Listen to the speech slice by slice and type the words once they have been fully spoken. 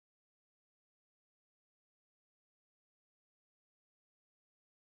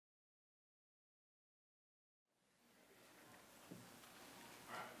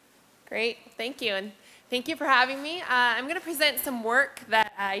Great, thank you, and thank you for having me. I'm going to present some work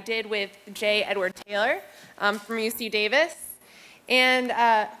that I did with J. Edward Taylor from UC Davis, and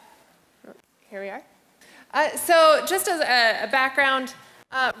here we are. So just as a background,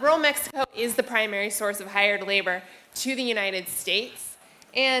 rural Mexico is the primary source of hired labor to the United States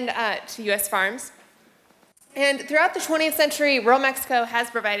and to U.S. farms. And throughout the 20th century, rural Mexico has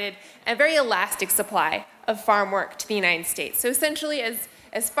provided a very elastic supply of farm work to the United States. So essentially,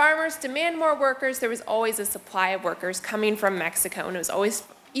 as farmers demand more workers, there was always a supply of workers coming from Mexico, and it was always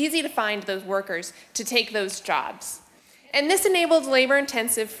easy to find those workers to take those jobs. And this enabled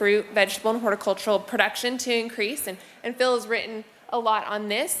labor-intensive fruit, vegetable, and horticultural production to increase, and Phil has written a lot on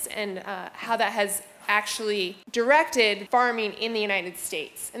this and how that has actually directed farming in the United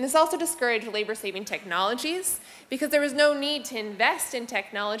States. And this also discouraged labor-saving technologies because there was no need to invest in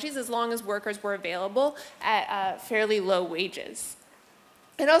technologies as long as workers were available at fairly low wages.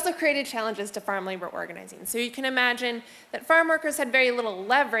 It also created challenges to farm labor organizing. So you can imagine that farm workers had very little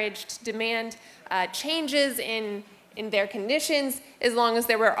leverage to demand changes in their conditions as long as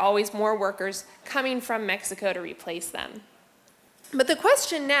there were always more workers coming from Mexico to replace them. But the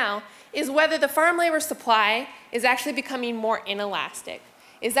question now is whether the farm labor supply is actually becoming more inelastic.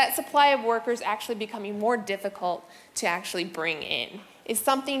 Is that supply of workers actually becoming more difficult to actually bring in? Is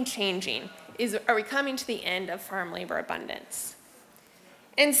something changing? Are we coming to the end of farm labor abundance?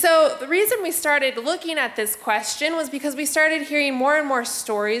 And so the reason we started looking at this question was because we started hearing more and more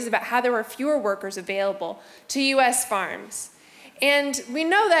stories about how there were fewer workers available to US farms. And we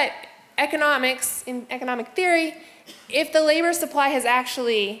know that in economic theory, if the labor supply has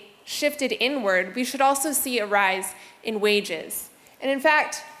actually shifted inward, we should also see a rise in wages. And in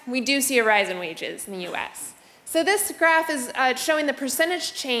fact, we do see a rise in wages in the US. So this graph is showing the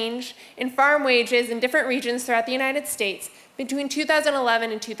percentage change in farm wages in different regions throughout the United States between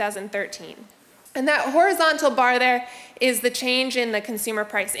 2011 and 2013. And that horizontal bar there is the change in the consumer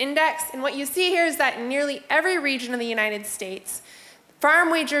price index. And what you see here is that in nearly every region of the United States,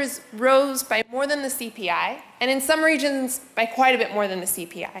 farm wages rose by more than the CPI, and in some regions by quite a bit more than the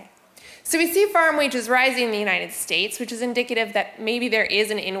CPI. So we see farm wages rising in the United States, which is indicative that maybe there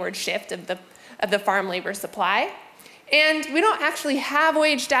is an inward shift of the farm labor supply. And we don't actually have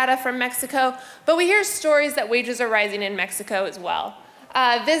wage data from Mexico, but we hear stories that wages are rising in Mexico as well.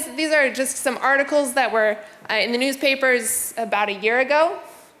 These are just some articles that were in the newspapers about a year ago.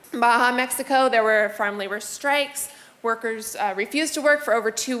 In Baja, Mexico, there were farm labor strikes. Workers refused to work for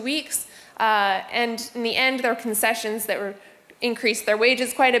over 2 weeks, and in the end, there were concessions that increased their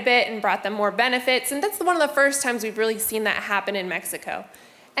wages quite a bit and brought them more benefits, and that's one of the first times we've really seen that happen in Mexico.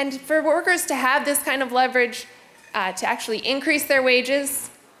 And for workers to have this kind of leverage to actually increase their wages,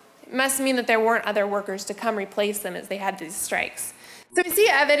 it must mean that there weren't other workers to come replace them as they had these strikes. So we see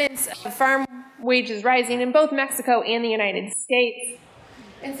evidence of farm wages rising in both Mexico and the United States,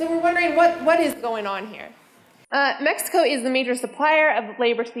 and so we're wondering what is going on here. Mexico is the major supplier of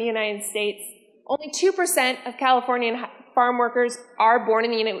labor to the United States. Only 2% of Californian farm workers are born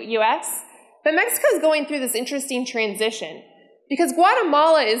in the US, but Mexico is going through this interesting transition because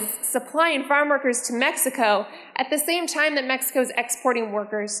Guatemala is supplying farm workers to Mexico at the same time that Mexico is exporting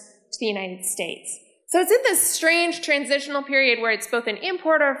workers to the United States. So it's in this strange transitional period where it's both an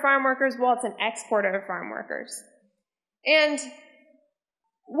importer of farm workers while it's an exporter of farm workers. And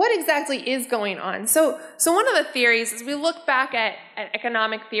what exactly is going on? So one of the theories is we look back at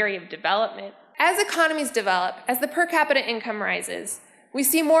economic theory of development. As economies develop, as the per capita income rises, we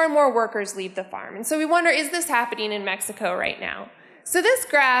see more and more workers leave the farm. And so we wonder, is this happening in Mexico right now? So this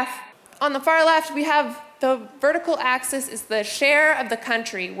graph, on the far left, we have the vertical axis is the share of the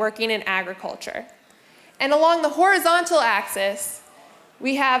country working in agriculture. And along the horizontal axis,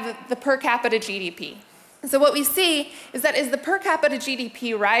 we have the per capita GDP. So what we see is that as the per capita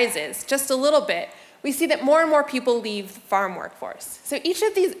GDP rises just a little bit, we see that more and more people leave the farm workforce. So each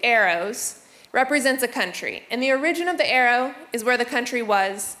of these arrows represents a country, and the origin of the arrow is where the country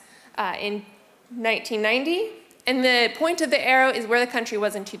was in 1990, and the point of the arrow is where the country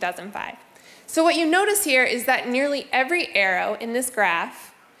was in 2005. So what you notice here is that nearly every arrow in this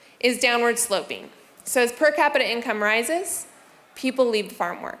graph is downward sloping. So as per capita income rises, people leave the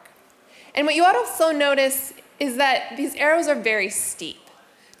farm work. And what you also notice is that these arrows are very steep.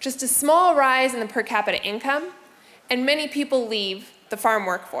 Just a small rise in the per capita income, and many people leave the farm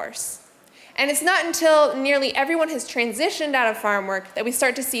workforce. And it's not until nearly everyone has transitioned out of farm work that we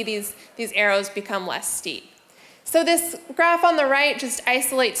start to see these arrows become less steep. So this graph on the right just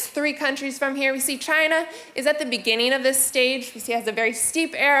isolates 3 countries from here. We see China is at the beginning of this stage. We see it has a very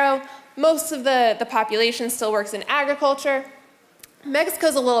steep arrow. Most of the population still works in agriculture.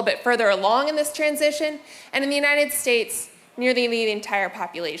 Mexico's a little bit further along in this transition, and in the United States, nearly the entire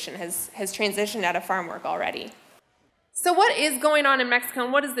population has transitioned out of farm work already. So what is going on in Mexico,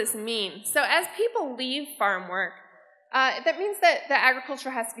 and what does this mean? So as people leave farm work, that means that the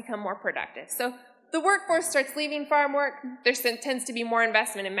agriculture has to become more productive. So the workforce starts leaving farm work, there tends to be more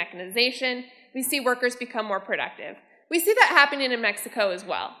investment in mechanization, we see workers become more productive. We see that happening in Mexico as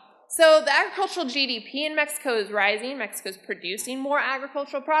well. So the agricultural GDP in Mexico is rising, Mexico is producing more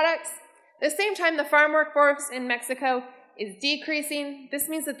agricultural products. At the same time, the farm workforce in Mexico is decreasing. This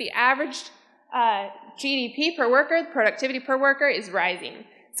means that the average GDP per worker, productivity per worker, is rising.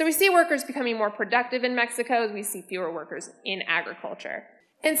 So we see workers becoming more productive in Mexico as we see fewer workers in agriculture.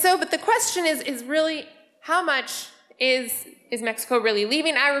 And so, but the question is really, how much is Mexico really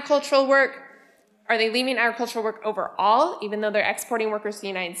leaving agricultural work? Are they leaving agricultural work overall, even though they're exporting workers to the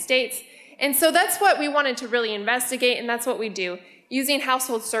United States? And so that's what we wanted to really investigate, and that's what we do, using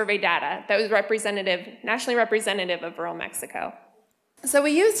household survey data that was nationally representative of rural Mexico. So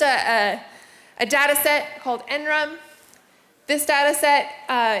we used a data set called NRUM. This data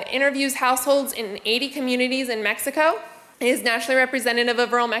set interviews households in 80 communities in Mexico. It is nationally representative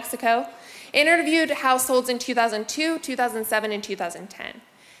of rural Mexico. It interviewed households in 2002, 2007, and 2010.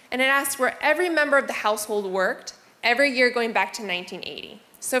 And it asked where every member of the household worked every year going back to 1980.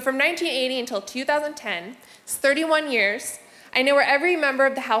 So from 1980 until 2010, it's 31 years, I know where every member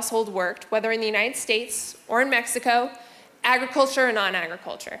of the household worked, whether in the United States or in Mexico, agriculture or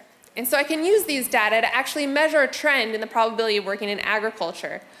non-agriculture. And so I can use these data to actually measure a trend in the probability of working in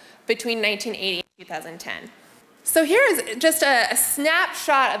agriculture between 1980 and 2010. So here is just a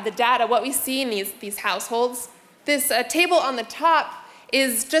snapshot of the data, what we see in these households. This table on the top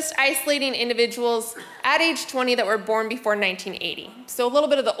is just isolating individuals at age 20 that were born before 1980. So a little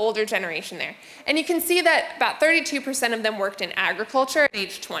bit of the older generation there. And you can see that about 32% of them worked in agriculture at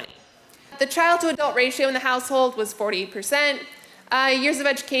age 20. The child to adult ratio in the household was 48%. Years of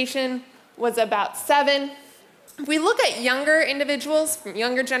education was about 7. If we look at younger individuals from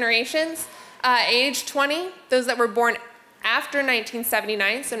younger generations, age 20, those that were born after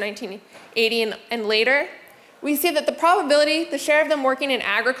 1979, so 1980 and later, we see that the probability, the share of them working in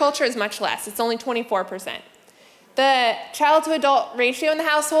agriculture is much less. It's only 24%. The child to adult ratio in the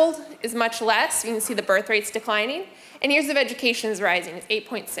household is much less. You can see the birth rates declining. And years of education is rising. It's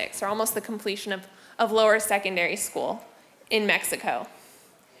 8.6, or almost the completion of lower secondary school in Mexico.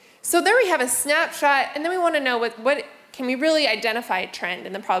 So there we have a snapshot, and then we want to know what can we really identify a trend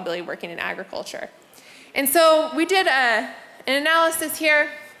in the probability of working in agriculture. And so we did an analysis here.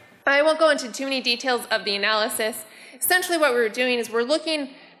 I won't go into too many details of the analysis. Essentially what we were doing is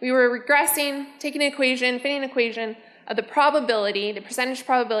we were regressing, taking an equation, fitting an equation of the probability, the percentage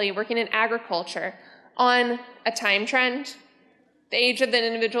probability of working in agriculture on a time trend, the age of the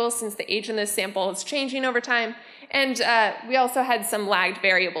individual, since the age in this sample is changing over time, and we also had some lagged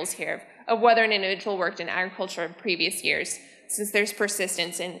variables here of whether an individual worked in agriculture in previous years, since there's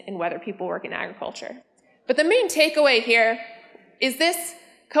persistence in whether people work in agriculture. But the main takeaway here is this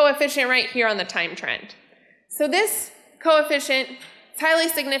coefficient right here on the time trend. So this coefficient is highly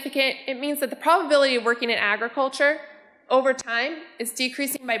significant. It means that the probability of working in agriculture over time is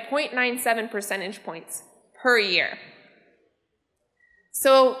decreasing by 0.97 percentage points per year.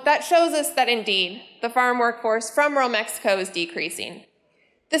 So that shows us that indeed the farm workforce from rural Mexico is decreasing.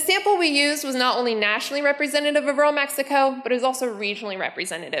 The sample we used was not only nationally representative of rural Mexico, but it was also regionally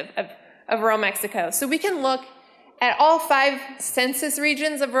representative of rural Mexico. So we can look at all 5 census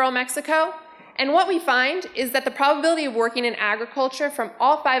regions of rural Mexico, and what we find is that the probability of working in agriculture from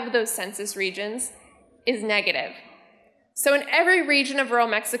all 5 of those census regions is negative. So in every region of rural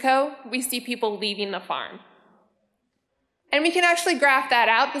Mexico, we see people leaving the farm. And we can actually graph that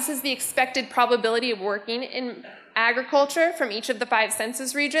out. This is the expected probability of working in agriculture from each of the 5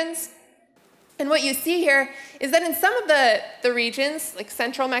 census regions. And what you see here is that in some of the regions, like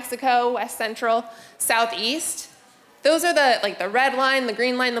central Mexico, west central, southeast, those are the red line, the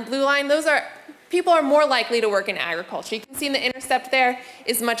green line, the blue line. People are more likely to work in agriculture. You can see the intercept there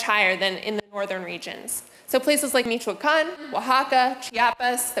is much higher than in the northern regions. So places like Michoacan, Oaxaca,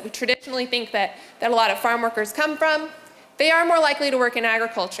 Chiapas, that we traditionally think that a lot of farm workers come from, they are more likely to work in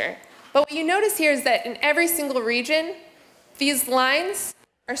agriculture. But what you notice here is that in every single region, these lines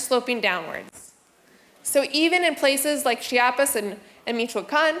are sloping downwards. So even in places like Chiapas and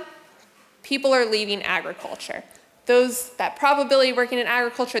Michoacan, people are leaving agriculture. That probability of working in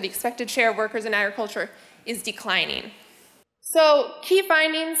agriculture, the expected share of workers in agriculture, is declining. So key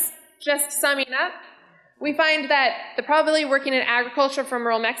findings, just summing up, we find that the probability of working in agriculture from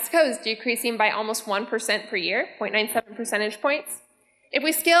rural Mexico is decreasing by almost 1% per year, 0.97 percentage points. If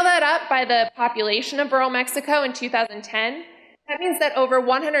we scale that up by the population of rural Mexico in 2010, that means that over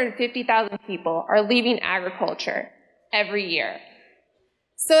 150,000 people are leaving agriculture every year.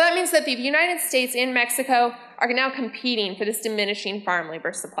 So that means that the United States and Mexico are now competing for this diminishing farm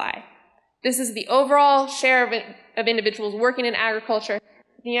labor supply. This is the overall share of individuals working in agriculture.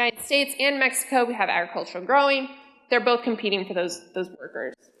 In the United States and Mexico, we have agriculture growing. They're both competing for those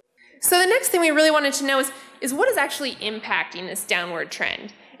workers. So the next thing we really wanted to know is what is actually impacting this downward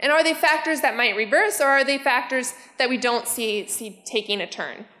trend? And are they factors that might reverse, or are they factors that we don't see taking a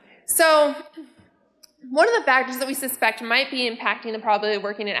turn? So one of the factors that we suspect might be impacting the probability of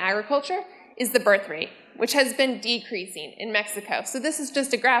working in agriculture is the birth rate, which has been decreasing in Mexico. So this is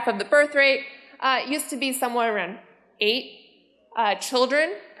just a graph of the birth rate. It used to be somewhere around 8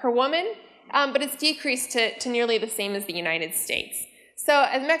 children per woman, but it's decreased to nearly the same as the United States. So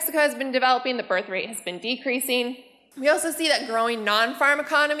as Mexico has been developing, the birth rate has been decreasing. We also see that growing non-farm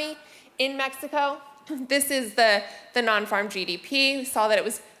economy in Mexico. This is the non-farm GDP. We saw that it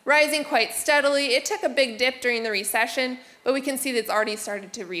was rising quite steadily. It took a big dip during the recession, but we can see that it's already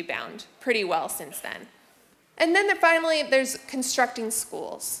started to rebound pretty well since then. And then finally, there's constructing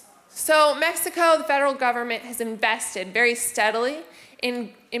schools. So Mexico, the federal government, has invested very steadily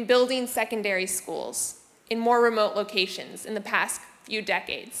in building secondary schools in more remote locations in the past few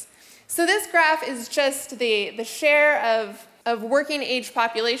decades. So this graph is just the share of working age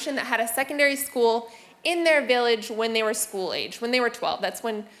population that had a secondary school in their village when they were school age, when they were 12. That's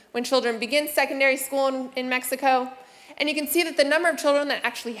when children begin secondary school in Mexico. And you can see that the number of children that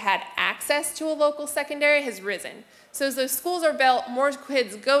actually had access to a local secondary has risen. So as those schools are built, more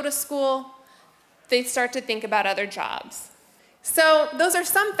kids go to school, they start to think about other jobs. So those are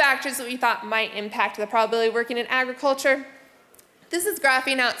some factors that we thought might impact the probability of working in agriculture. This is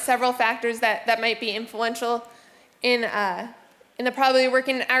graphing out several factors that might be influential in the probability of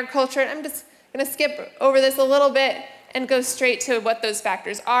working in agriculture. I'm just going to skip over this a little bit and go straight to what those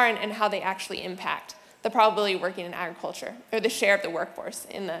factors are and how they actually impact the probability of working in agriculture, or the share of the workforce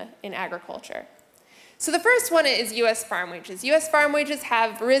in agriculture. So the first one is U.S. farm wages. U.S. farm wages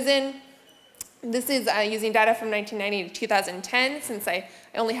have risen. This is using data from 1990 to 2010, since I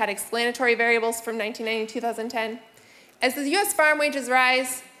only had explanatory variables from 1990 to 2010. As the U.S. farm wages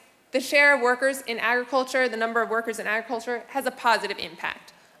rise, the share of workers in agriculture, the number of workers in agriculture, has a positive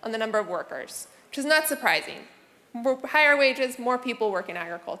impact on the number of workers, which is not surprising. Higher wages, more people work in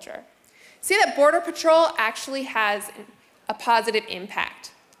agriculture. See that Border Patrol actually has a positive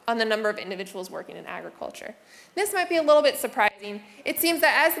impact on the number of individuals working in agriculture. This might be a little bit surprising. It seems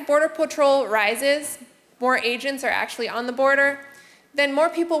that as the Border Patrol rises, more agents are actually on the border, then more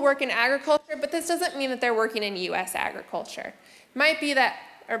people work in agriculture, but this doesn't mean that they're working in U.S. agriculture. It might be that,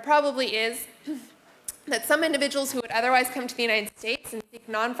 or probably is, that some individuals who would otherwise come to the United States and seek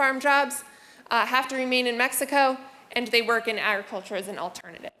non-farm jobs have to remain in Mexico, and they work in agriculture as an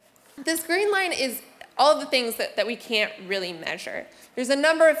alternative. This green line is all of the things that we can't really measure. There's a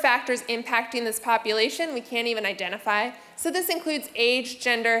number of factors impacting this population we can't even identify. So this includes age,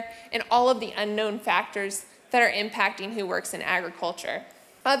 gender, and all of the unknown factors that are impacting who works in agriculture.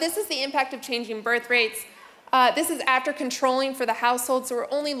 This is the impact of changing birth rates. This is after controlling for the household, so we're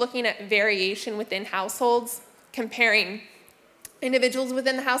only looking at variation within households, comparing individuals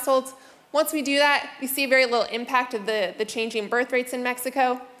within the households. Once we do that, we see very little impact of the changing birth rates in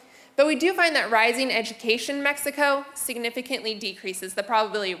Mexico. But we do find that rising education in Mexico significantly decreases the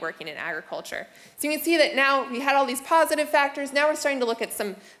probability of working in agriculture. So you can see that now we had all these positive factors. Now we're starting to look at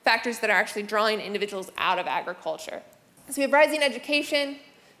some factors that are actually drawing individuals out of agriculture. So we have rising education,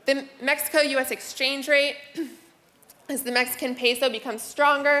 the Mexico-US exchange rate. As the Mexican peso becomes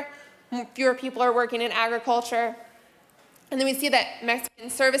stronger, fewer people are working in agriculture. And then we see that Mexican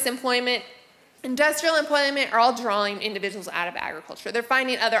service employment, industrial employment are all drawing individuals out of agriculture. They're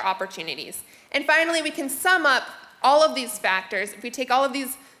finding other opportunities. And finally, we can sum up all of these factors. If we take all of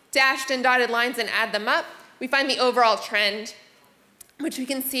these dashed and dotted lines and add them up, we find the overall trend, which we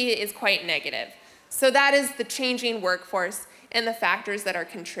can see is quite negative. So that is the changing workforce and the factors that are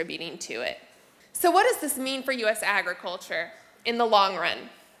contributing to it. So what does this mean for U.S. agriculture in the long run?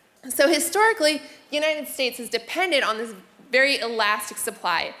 So historically, the United States has depended on this very elastic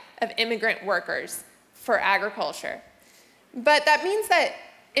supply of immigrant workers for agriculture. But that means that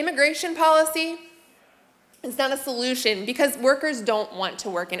immigration policy is not a solution because workers don't want to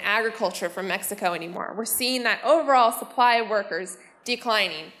work in agriculture from Mexico anymore. We're seeing that overall supply of workers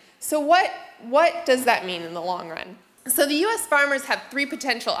declining. So what does that mean in the long run? So the US farmers have three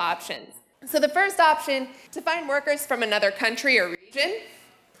potential options. So the first option, to find workers from another country or region.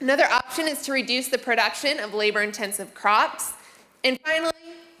 Another option is to reduce the production of labor-intensive crops And finally,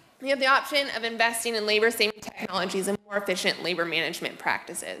 we have the option of investing in labor-saving technologies and more efficient labor management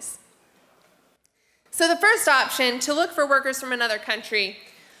practices. So the first option, to look for workers from another country,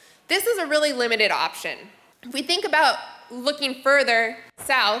 this is a really limited option. If we think about looking further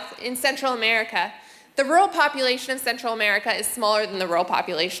south in Central America, the rural population of Central America is smaller than the rural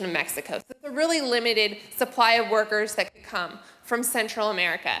population of Mexico. So it's a really limited supply of workers that could come from Central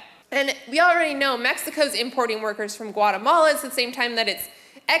America. And we already know Mexico's importing workers from Guatemala at the same time that it's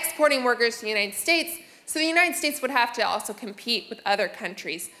exporting workers to the United States. So the United States would have to also compete with other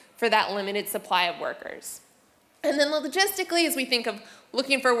countries for that limited supply of workers. And then logistically, as we think of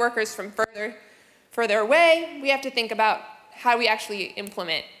looking for workers from further away, we have to think about how we actually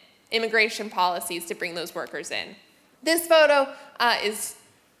implement immigration policies to bring those workers in. This photo is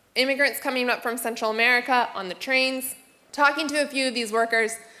immigrants coming up from Central America on the trains. Talking to a few of these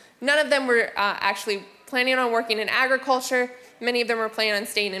workers, none of them were actually planning on working in agriculture. Many of them were planning on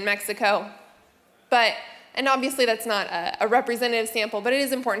staying in Mexico. And obviously that's not a representative sample, but it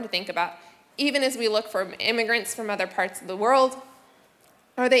is important to think about. Even as we look for immigrants from other parts of the world,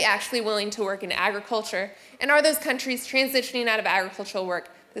 are they actually willing to work in agriculture? And are those countries transitioning out of agricultural work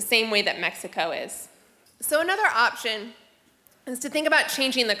the same way that Mexico is? So another option is to think about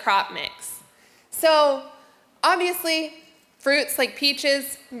changing the crop mix. So obviously, fruits like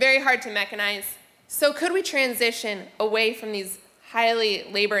peaches, very hard to mechanize. So could we transition away from these highly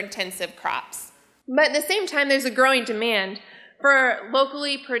labor-intensive crops? But at the same time, there's a growing demand for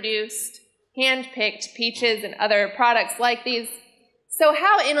locally produced, hand-picked peaches and other products like these. So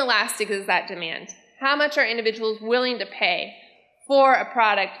how inelastic is that demand? How much are individuals willing to pay for a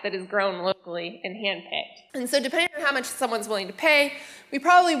product that is grown locally and hand-picked? And so depending on how much someone's willing to pay, we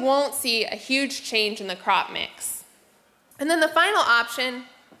probably won't see a huge change in the crop mix. And then the final option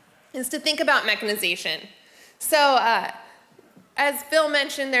is to think about mechanization. So as Phil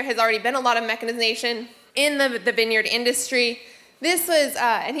mentioned, there has already been a lot of mechanization in the vineyard industry. This was,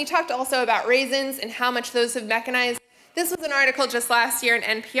 and he talked also about raisins and how much those have mechanized. This was an article just last year in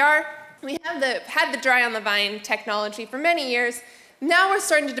NPR. We have had the dry on the vine technology for many years. Now we're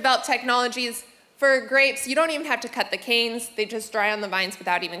starting to develop technologies for grapes. You don't even have to cut the canes. They just dry on the vines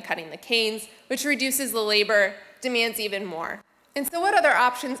without even cutting the canes, which reduces the labor demands even more. And so what other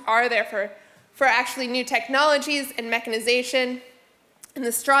options are there for actually new technologies and mechanization? In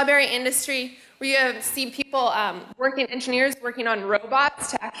the strawberry industry, we have seen people, engineers working on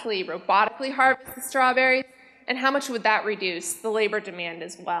robots to actually robotically harvest the strawberries. And how much would that reduce the labor demand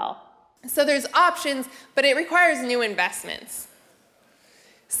as well? So there's options, but it requires new investments.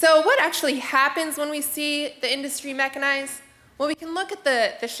 So what actually happens when we see the industry mechanize? Well, we can look at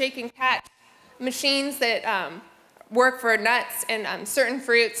the shake and catch machines that work for nuts and certain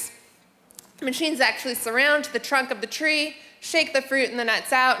fruits. The machines actually surround the trunk of the tree, shake the fruit and the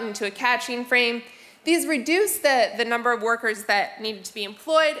nuts out into a catching frame. These reduce the number of workers that needed to be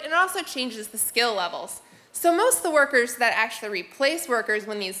employed, and it also changes the skill levels. So most of the workers that actually replace workers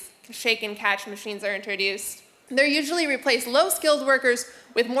when these shake and catch machines are introduced, they're usually replace low-skilled workers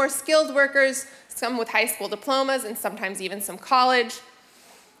with more skilled workers, some with high school diplomas and sometimes even some college.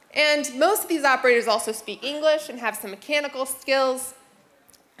 And most of these operators also speak English and have some mechanical skills.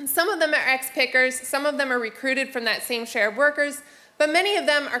 And some of them are ex-pickers, some of them are recruited from that same share of workers, but many of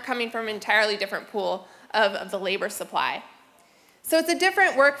them are coming from an entirely different pool of the labor supply. So it's a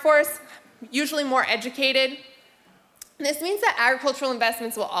different workforce, usually more educated. This means that agricultural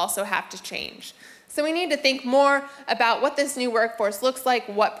investments will also have to change. So we need to think more about what this new workforce looks like,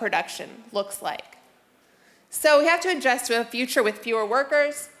 what production looks like. So we have to adjust to a future with fewer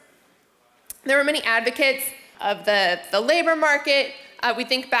workers. There were many advocates of the labor market. We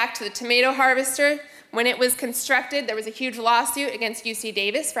think back to the tomato harvester. When it was constructed, there was a huge lawsuit against UC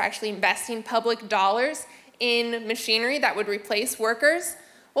Davis for actually investing public dollars in machinery that would replace workers.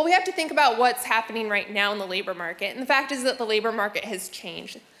 Well, we have to think about what's happening right now in the labor market, and the fact is that the labor market has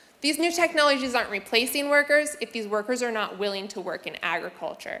changed. These new technologies aren't replacing workers if these workers are not willing to work in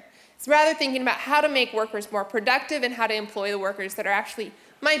agriculture. It's rather thinking about how to make workers more productive and how to employ the workers that are actually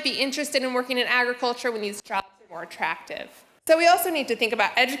might be interested in working in agriculture when these jobs are more attractive. So we also need to think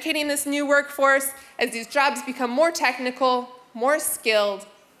about educating this new workforce as these jobs become more technical, more skilled.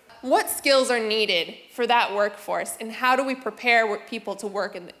 What skills are needed for that workforce, and how do we prepare people to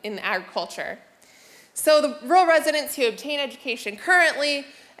work in agriculture? So the rural residents who obtain education currently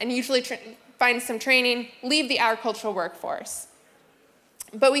and usually find some training leave the agricultural workforce.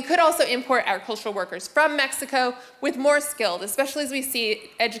 But we could also import agricultural workers from Mexico with more skilled, especially as we see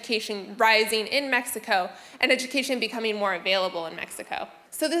education rising in Mexico and education becoming more available in Mexico.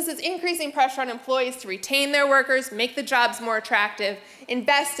 So this is increasing pressure on employees to retain their workers, make the jobs more attractive,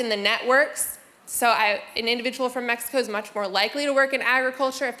 invest in the networks. So an individual from Mexico is much more likely to work in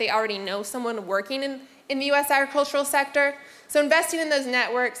agriculture if they already know someone working in the US agricultural sector. So investing in those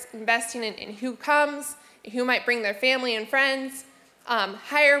networks, investing in who comes, who might bring their family and friends,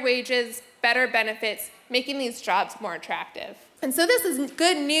 higher wages, better benefits, making these jobs more attractive. And so this is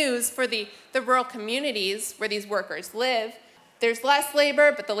good news for the rural communities where these workers live. There's less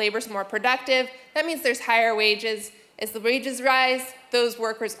labor, but the labor's more productive. That means there's higher wages. As the wages rise, those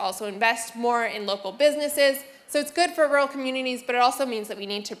workers also invest more in local businesses. So it's good for rural communities, but it also means that we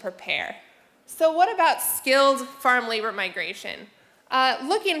need to prepare. So what about skilled farm labor migration?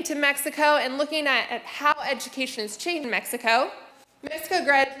 Looking to Mexico and looking at how education has changed in Mexico, Mexico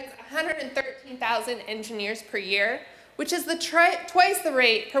graduates 113,000 engineers per year, which is twice the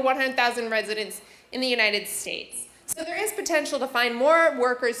rate per 100,000 residents in the United States. So there is potential to find more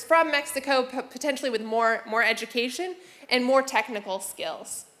workers from Mexico, potentially with more education and more technical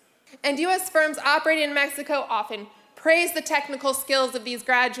skills. And US firms operating in Mexico often praise the technical skills of these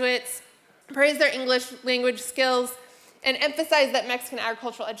graduates, praise their English language skills, and emphasize that Mexican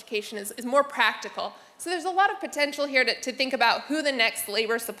agricultural education is more practical. So there's a lot of potential here to think about who the next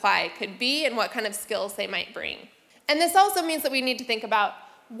labor supply could be and what kind of skills they might bring. And this also means that we need to think about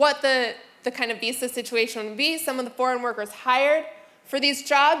what the kind of visa situation would be. Some of the foreign workers hired for these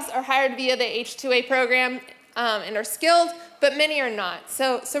jobs are hired via the H-2A program and are skilled, but many are not.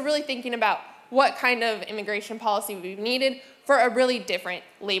 So really thinking about what kind of immigration policy would be needed for a really different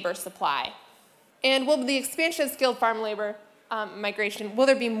labor supply. And will the expansion of skilled farm labor migration, will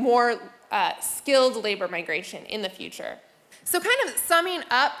there be more skilled labor migration in the future? So kind of summing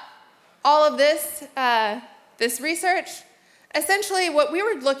up all of this, this research, essentially what we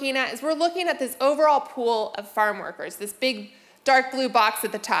were looking at is we're looking at this overall pool of farm workers, this big dark blue box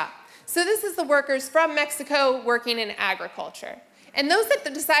at the top. So this is the workers from Mexico working in agriculture. And those that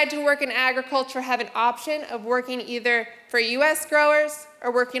decide to work in agriculture have an option of working either for US growers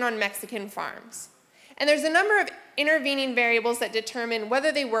or working on Mexican farms. And there's a number of intervening variables that determine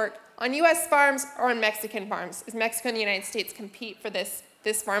whether they work on US farms or on Mexican farms, as Mexico and the United States compete for this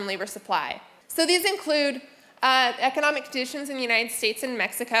farm labor supply. So these include economic conditions in the United States and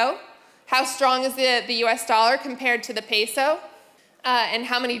Mexico, how strong is the US dollar compared to the peso, and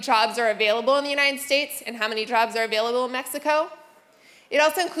how many jobs are available in the United States and how many jobs are available in Mexico. It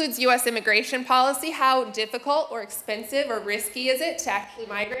also includes US immigration policy, how difficult or expensive or risky is it to actually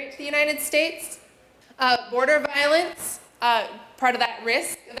migrate to the United States. Border violence, part of that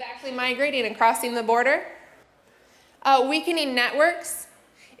risk of actually migrating and crossing the border. Weakening networks.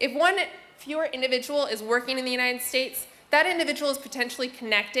 If one fewer individual is working in the United States, that individual is potentially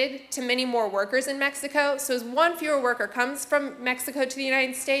connected to many more workers in Mexico. So as one fewer worker comes from Mexico to the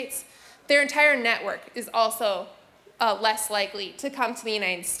United States, their entire network is also less likely to come to the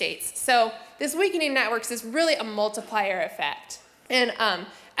United States. So this weakening networks is really a multiplier effect. And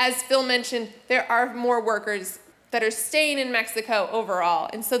as Phil mentioned, there are more workers that are staying in Mexico overall,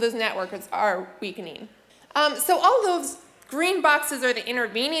 and so those networks are weakening. So all those green boxes are the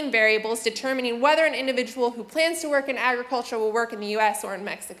intervening variables determining whether an individual who plans to work in agriculture will work in the US or in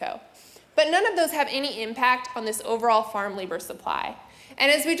Mexico. But none of those have any impact on this overall farm labor supply.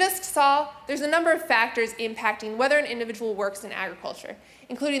 And as we just saw, there's a number of factors impacting whether an individual works in agriculture,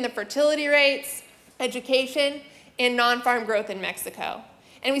 including the fertility rates, education, and non-farm growth in Mexico.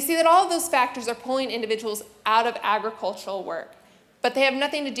 And we see that all of those factors are pulling individuals out of agricultural work, but they have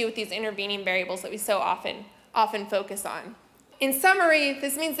nothing to do with these intervening variables that we so often focus on. In summary,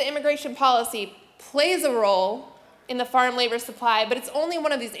 this means that immigration policy plays a role in the farm labor supply, but it's only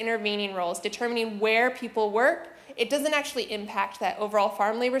one of these intervening roles, determining where people work. It doesn't actually impact that overall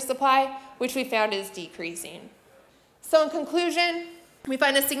farm labor supply, which we found is decreasing. So in conclusion, we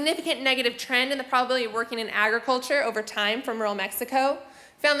find a significant negative trend in the probability of working in agriculture over time from rural Mexico.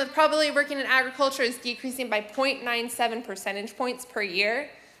 We found that the probability of working in agriculture is decreasing by 0.97 percentage points per year.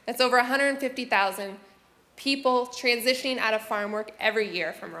 That's over 150,000 people transitioning out of farm work every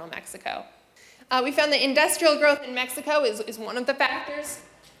year from rural Mexico. We found that industrial growth in Mexico is one of the factors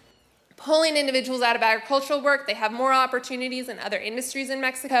pulling individuals out of agricultural work. They have more opportunities in other industries in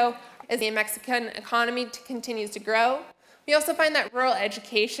Mexico as the Mexican economy continues to grow. We also find that rural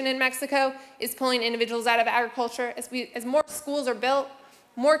education in Mexico is pulling individuals out of agriculture. As more schools are built,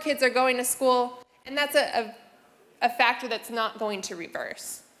 more kids are going to school, and that's a factor that's not going to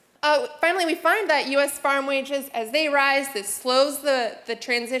reverse. Finally, we find that US farm wages, as they rise, this slows the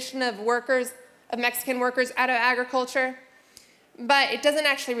transition of workers, of Mexican workers out of agriculture, but it doesn't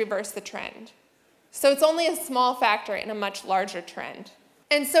actually reverse the trend. So it's only a small factor in a much larger trend.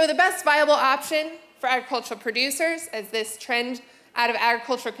 And so the best viable option for agricultural producers as this trend out of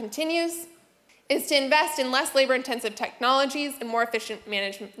agriculture continues is to invest in less labor-intensive technologies and more efficient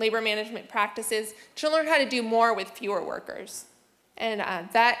labor management practices to learn how to do more with fewer workers. And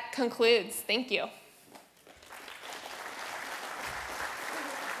that concludes. Thank you.